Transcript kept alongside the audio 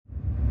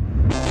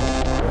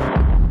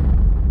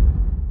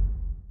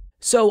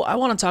So I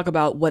want to talk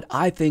about what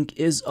I think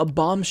is a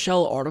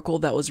bombshell article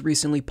that was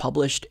recently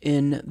published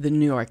in the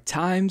New York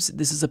Times.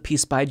 This is a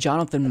piece by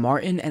Jonathan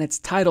Martin, and it's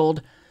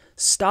titled,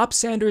 "Stop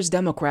Sanders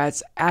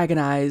Democrats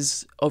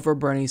Agonize Over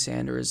Bernie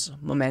Sanders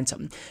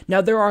Momentum."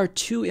 Now, there are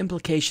two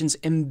implications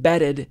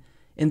embedded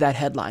in that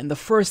headline. The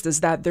first is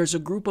that there's a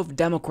group of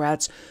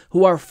Democrats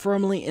who are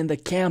firmly in the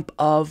camp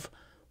of,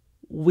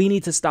 we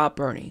need to stop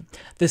Bernie.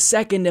 The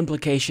second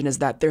implication is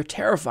that they're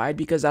terrified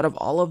because out of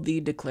all of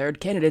the declared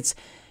candidates,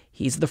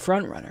 he's the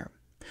front runner.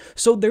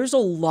 So there's a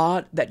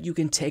lot that you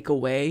can take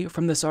away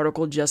from this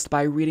article just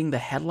by reading the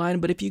headline,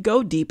 but if you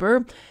go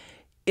deeper,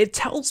 it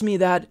tells me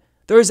that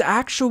there's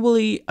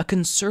actually a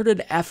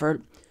concerted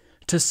effort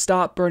to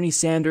stop Bernie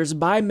Sanders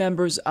by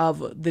members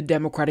of the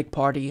Democratic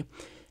Party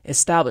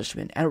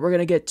establishment. And we're going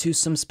to get to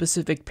some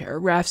specific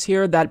paragraphs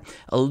here that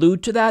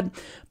allude to that.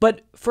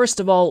 But first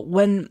of all,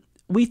 when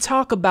we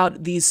talk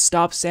about these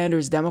Stop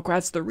Sanders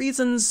Democrats, the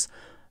reasons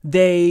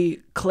they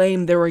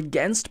claim they're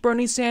against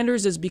Bernie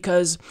Sanders is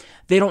because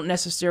they don't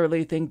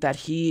necessarily think that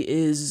he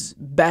is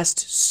best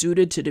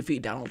suited to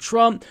defeat Donald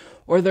Trump,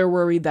 or they're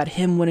worried that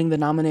him winning the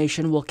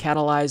nomination will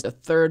catalyze a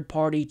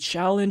third-party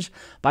challenge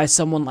by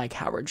someone like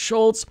Howard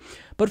Schultz.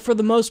 But for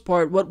the most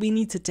part, what we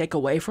need to take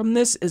away from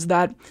this is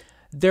that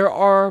there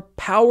are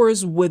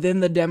powers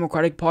within the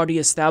Democratic Party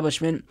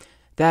establishment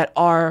that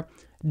are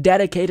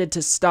dedicated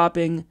to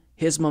stopping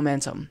his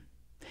momentum.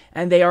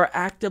 And they are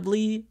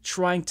actively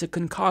trying to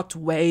concoct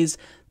ways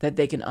that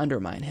they can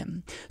undermine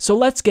him. So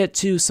let's get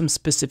to some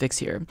specifics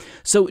here.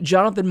 So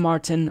Jonathan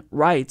Martin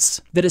writes,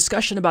 "The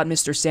discussion about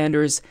Mr.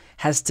 Sanders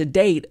has to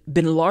date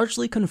been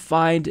largely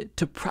confined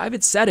to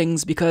private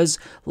settings because,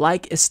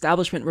 like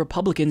establishment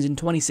Republicans in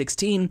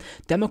 2016,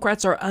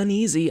 Democrats are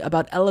uneasy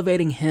about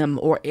elevating him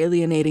or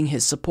alienating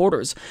his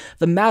supporters.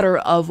 The matter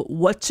of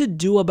what to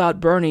do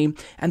about Bernie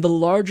and the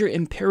larger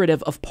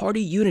imperative of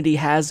party unity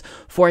has,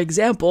 for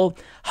example,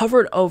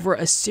 hovered over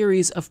a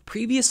series of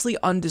previously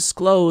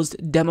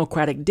undisclosed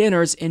Democratic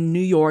dinners in New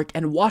York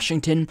and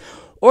Washington,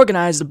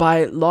 organized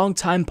by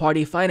longtime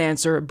party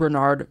financier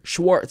Bernard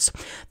Schwartz.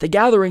 The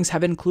gatherings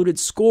have included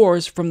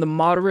scores from the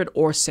moderate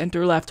or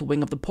center-left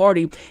wing of the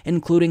party,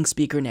 including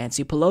Speaker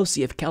Nancy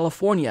Pelosi of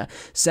California,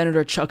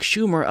 Senator Chuck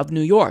Schumer of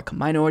New York,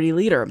 Minority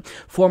Leader,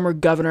 former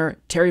Governor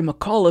Terry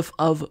McAuliffe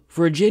of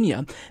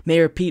Virginia,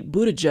 Mayor Pete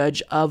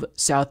Buttigieg of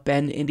South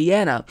Bend,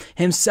 Indiana,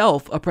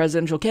 himself a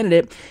presidential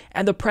candidate,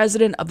 and the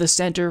president of the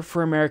Center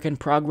for American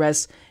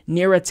Progress,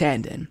 Neera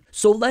Tanden."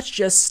 So let's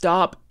just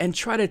stop and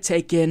try to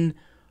take in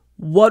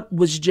what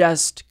was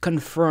just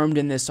confirmed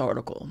in this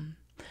article.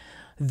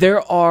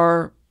 There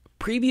are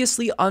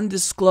previously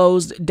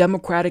undisclosed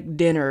Democratic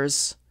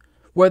dinners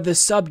where the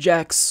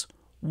subjects,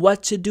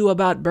 what to do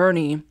about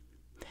Bernie,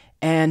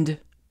 and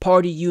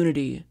party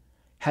unity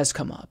has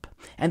come up.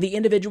 And the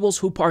individuals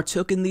who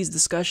partook in these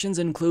discussions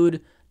include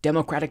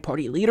Democratic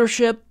Party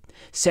leadership,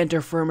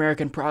 Center for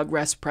American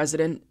Progress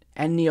president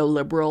and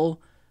neoliberal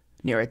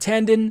Neera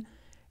Tanden,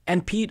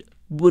 and Pete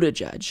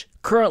Buttigieg,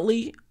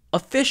 currently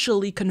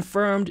officially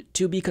confirmed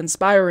to be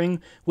conspiring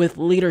with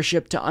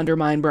leadership to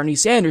undermine Bernie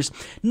Sanders.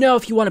 Now,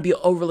 if you want to be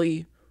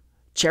overly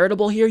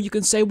charitable here, you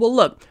can say, well,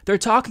 look, they're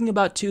talking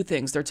about two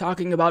things. They're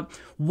talking about,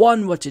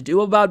 one, what to do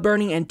about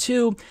Bernie, and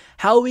two,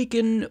 how we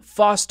can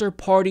foster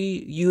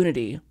party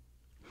unity.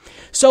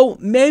 So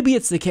maybe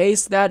it's the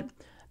case that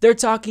they're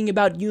talking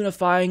about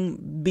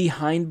unifying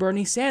behind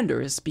Bernie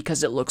Sanders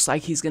because it looks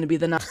like he's going to be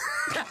the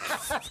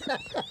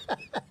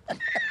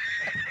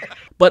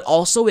But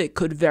also, it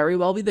could very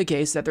well be the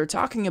case that they're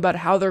talking about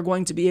how they're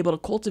going to be able to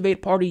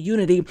cultivate party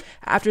unity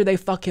after they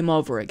fuck him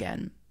over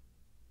again.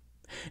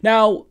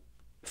 Now,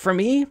 for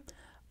me,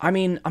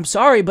 I'm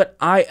sorry, but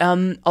I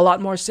am a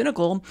lot more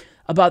cynical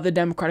about the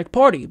Democratic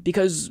Party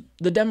because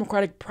the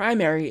Democratic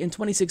primary in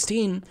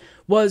 2016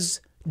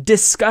 was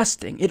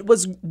disgusting. It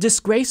was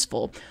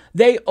disgraceful.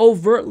 They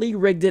overtly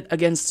rigged it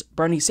against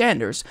Bernie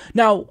Sanders.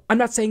 Now, I'm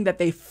not saying that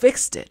they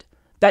fixed it,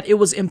 that it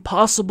was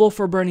impossible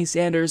for Bernie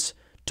Sanders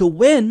to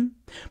win,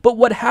 but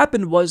what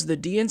happened was the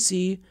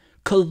DNC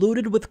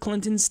colluded with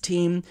Clinton's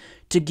team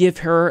to give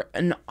her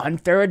an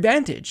unfair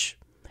advantage.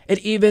 It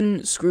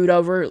even screwed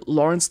over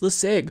Lawrence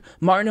Lessig,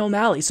 Martin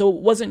O'Malley, so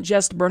it wasn't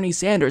just Bernie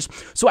Sanders.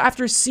 So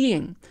after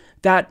seeing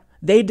that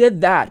they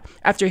did that,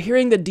 after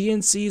hearing the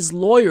DNC's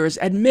lawyers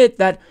admit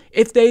that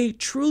if they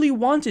truly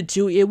wanted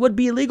to, it would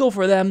be legal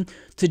for them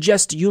to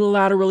just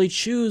unilaterally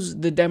choose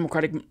the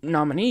Democratic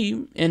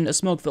nominee in a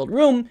smoke-filled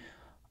room,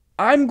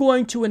 I'm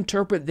going to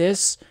interpret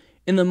this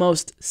in the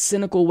most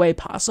cynical way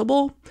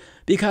possible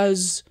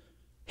because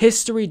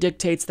history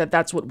dictates that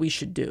that's what we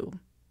should do.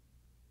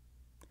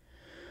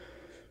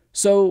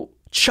 So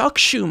Chuck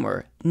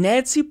Schumer,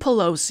 Nancy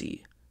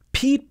Pelosi,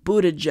 Pete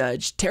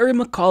Buttigieg, Terry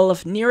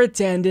McAuliffe, Neera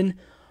Tanden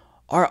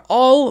are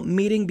all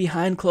meeting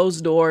behind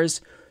closed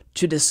doors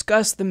to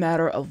discuss the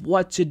matter of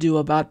what to do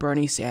about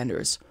Bernie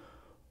Sanders.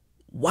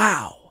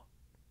 Wow.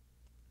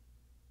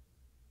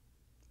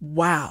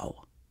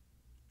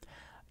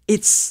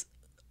 It's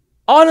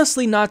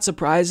honestly not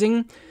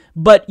surprising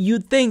But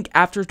you'd think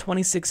after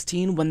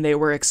 2016, when they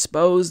were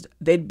exposed,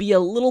 they'd be a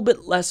little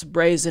bit less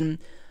brazen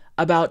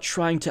about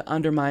trying to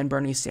undermine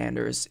Bernie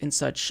Sanders in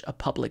such a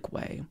public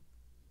way.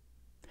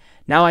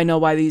 Now I know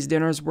why these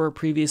dinners were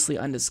previously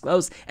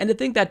undisclosed, and to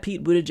think that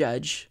Pete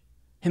Buttigieg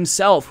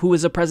himself, who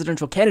is a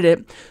presidential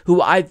candidate,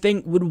 who I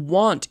think would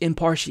want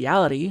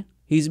impartiality,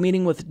 he's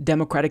meeting with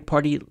Democratic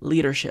Party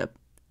leadership,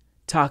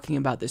 talking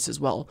about this as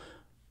well.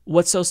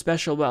 What's so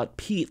special about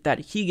Pete that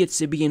he gets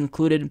to be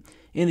included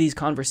in these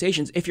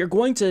conversations? If you're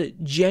going to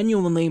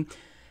genuinely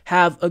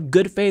have a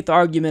good faith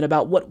argument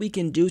about what we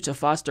can do to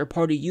foster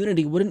party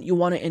unity, wouldn't you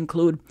want to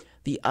include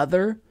the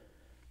other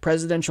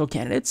presidential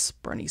candidates,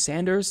 Bernie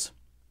Sanders,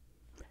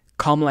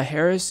 Kamala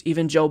Harris,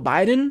 even Joe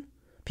Biden,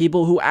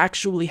 people who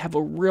actually have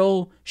a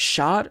real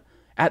shot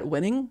at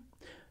winning?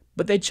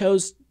 But they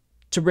chose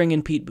to bring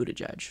in Pete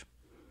Buttigieg.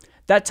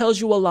 That tells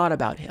you a lot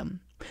about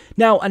him.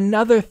 Now,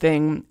 another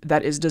thing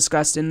that is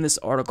discussed in this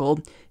article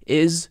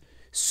is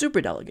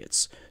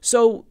superdelegates.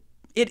 So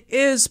it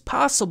is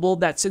possible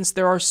that since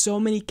there are so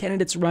many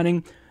candidates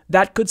running,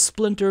 that could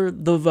splinter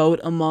the vote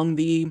among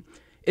the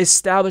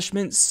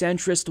establishment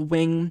centrist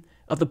wing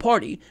of the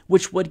party,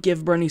 which would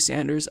give Bernie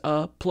Sanders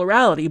a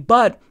plurality.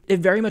 But it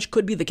very much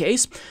could be the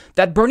case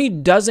that Bernie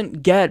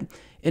doesn't get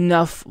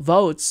enough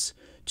votes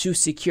to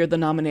secure the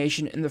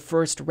nomination in the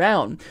first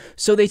round.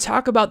 So they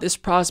talk about this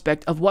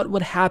prospect of what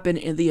would happen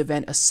in the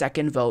event a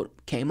second vote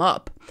came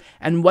up,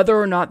 and whether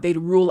or not they'd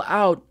rule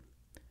out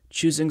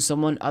choosing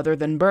someone other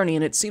than Bernie.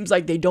 And it seems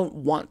like they don't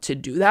want to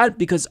do that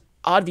because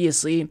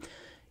obviously,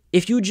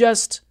 if you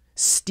just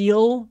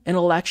steal an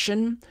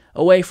election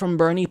away from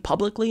Bernie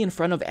publicly in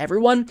front of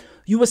everyone,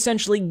 you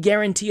essentially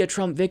guarantee a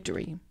Trump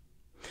victory.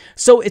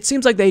 So it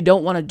seems like they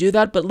don't want to do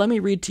that, but let me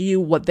read to you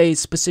what they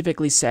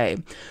specifically say.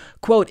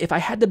 Quote, "If I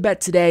had to bet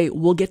today,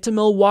 we'll get to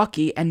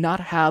Milwaukee and not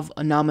have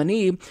a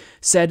nominee,"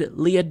 said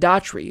Leah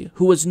Daughtry,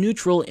 who was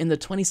neutral in the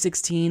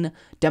 2016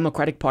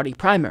 Democratic Party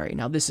primary.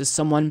 Now, this is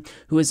someone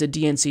who is a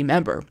DNC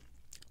member.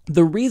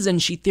 The reason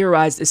she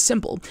theorized is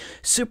simple.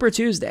 Super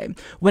Tuesday,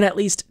 when at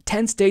least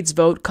 10 states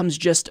vote, comes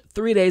just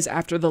 3 days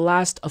after the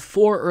last of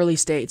 4 early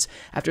states.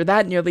 After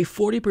that, nearly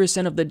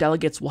 40% of the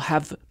delegates will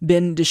have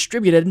been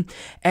distributed,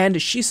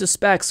 and she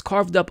suspects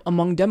carved up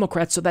among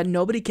Democrats so that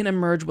nobody can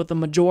emerge with a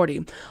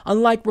majority.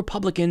 Unlike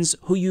Republicans,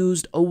 who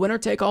used a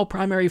winner-take-all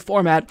primary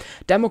format,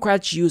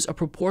 Democrats use a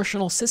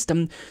proportional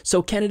system,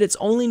 so candidates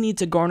only need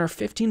to garner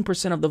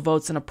 15% of the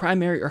votes in a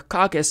primary or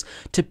caucus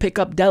to pick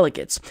up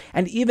delegates.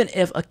 And even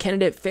if a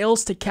candidate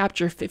fails to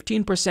capture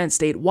 15%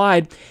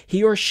 statewide,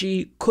 he or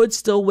she could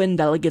still win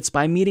delegates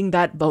by meeting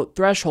that vote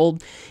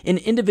threshold in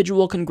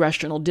individual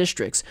congressional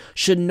districts.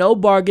 Should no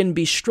bargain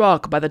be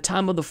struck by the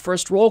time of the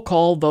first roll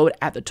call vote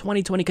at the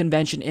 2020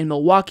 convention in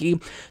Milwaukee,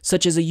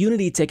 such as a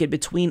unity ticket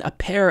between a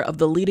pair of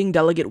the leading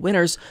delegate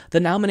winners,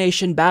 the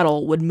nomination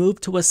battle would move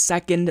to a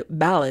second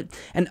ballot.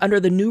 And under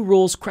the new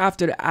rules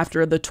crafted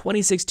after the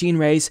 2016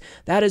 race,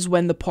 that is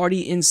when the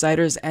party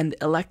insiders and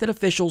elected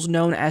officials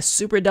known as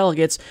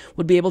superdelegates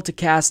would be able to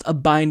cast a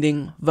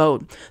binding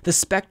vote. The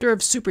specter of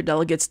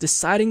superdelegates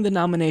deciding the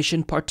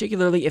nomination,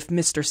 particularly if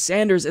Mr.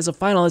 Sanders is a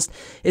finalist,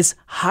 is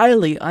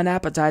highly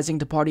unappetizing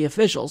to party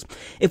officials.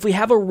 If we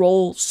have a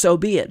roll, so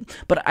be it,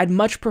 but I'd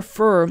much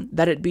prefer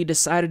that it be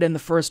decided in the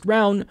first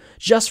round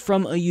just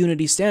from a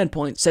unity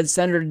standpoint, said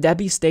Senator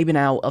Debbie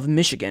Stabenow of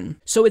Michigan.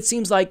 So it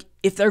seems like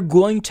if they're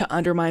going to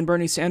undermine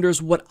Bernie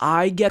Sanders, what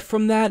I get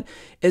from that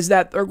is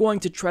that they're going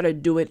to try to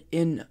do it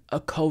in a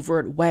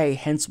covert way,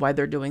 hence why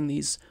they're doing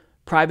these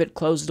private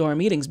closed-door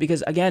meetings.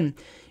 Because again,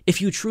 if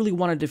you truly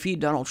want to defeat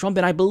Donald Trump,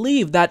 and I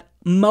believe that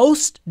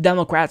most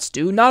Democrats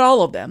do, not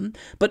all of them,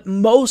 but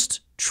most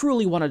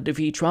truly want to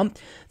defeat Trump,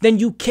 then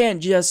you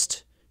can't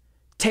just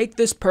take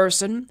this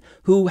person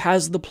who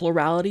has the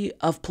plurality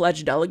of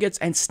pledged delegates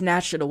and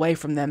snatch it away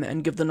from them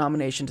and give the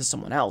nomination to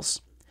someone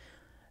else.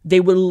 They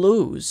would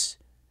lose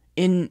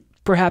in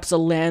perhaps a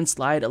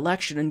landslide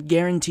election and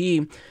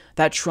guarantee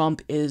that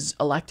Trump is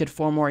elected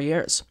 4 more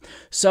years.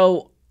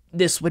 So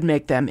this would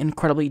make them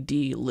incredibly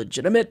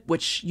delegitimate,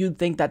 which you'd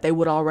think that they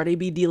would already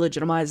be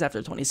delegitimized after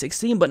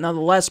 2016. But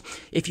nonetheless,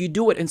 if you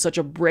do it in such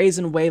a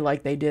brazen way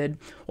like they did,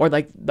 or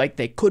like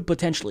they could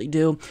potentially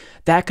do,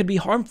 that could be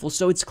harmful.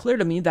 So it's clear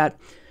to me that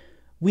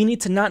we need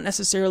to not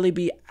necessarily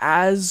be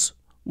as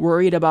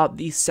worried about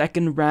the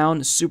second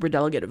round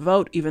superdelegate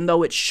vote, even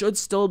though it should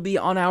still be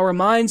on our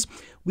minds.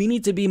 We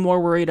need to be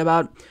more worried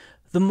about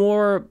the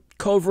more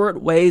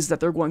covert ways that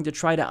they're going to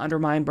try to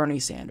undermine Bernie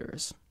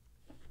Sanders.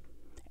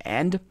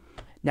 And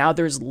now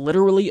there's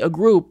literally a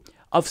group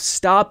of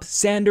Stop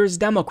Sanders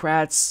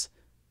Democrats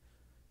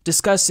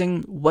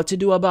discussing what to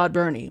do about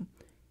Bernie,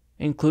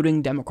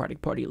 including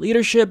Democratic Party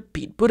leadership,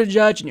 Pete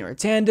Buttigieg, Neera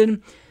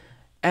Tanden,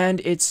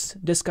 and it's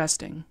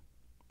disgusting.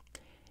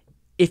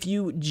 If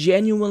you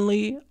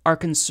genuinely are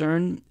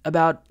concerned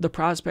about the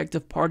prospect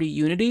of party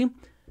unity,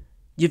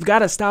 you've got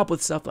to stop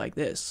with stuff like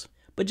this.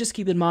 But just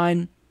keep in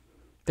mind,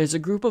 there's a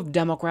group of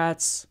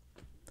Democrats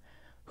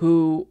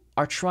who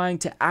are trying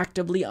to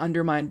actively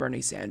undermine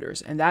Bernie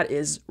Sanders, and that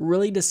is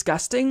really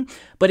disgusting.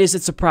 But is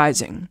it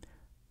surprising?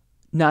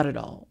 Not at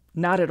all.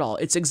 Not at all.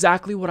 It's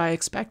exactly what I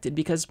expected,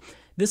 because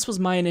this was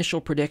my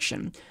initial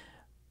prediction.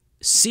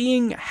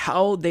 Seeing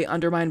how they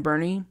undermined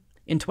Bernie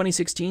in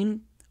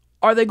 2016,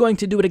 are they going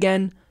to do it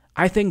again?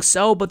 I think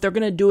so, but they're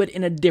going to do it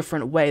in a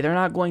different way. They're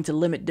not going to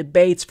limit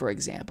debates, for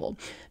example.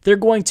 They're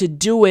going to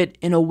do it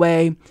in a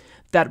way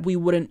that we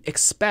wouldn't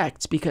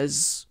expect,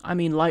 because,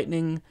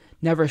 lightning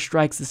never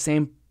strikes the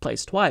same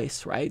place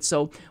twice, right?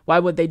 So why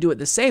would they do it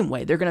the same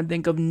way? They're going to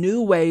think of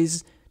new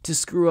ways to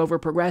screw over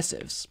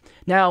progressives.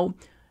 Now,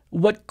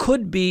 what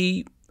could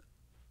be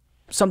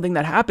something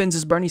that happens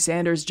is Bernie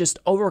Sanders just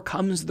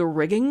overcomes the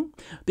rigging,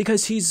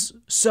 because he's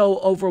so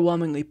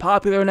overwhelmingly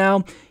popular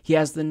now. He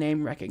has the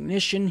name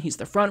recognition. He's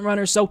the front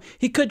runner, so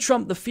he could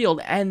trump the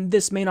field, and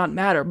this may not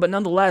matter. But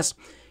nonetheless,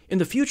 in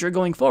the future,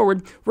 going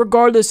forward,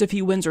 regardless if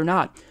he wins or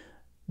not,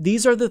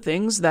 these are the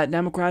things that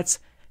Democrats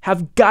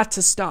have got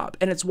to stop.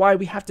 And it's why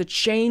we have to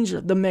change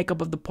the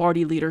makeup of the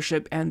party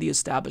leadership and the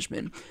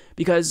establishment,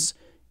 because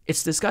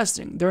it's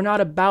disgusting. They're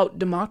not about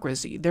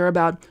democracy. They're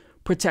about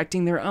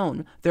protecting their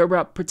own. They're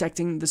about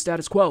protecting the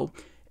status quo.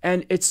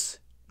 And it's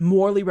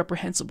morally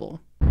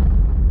reprehensible.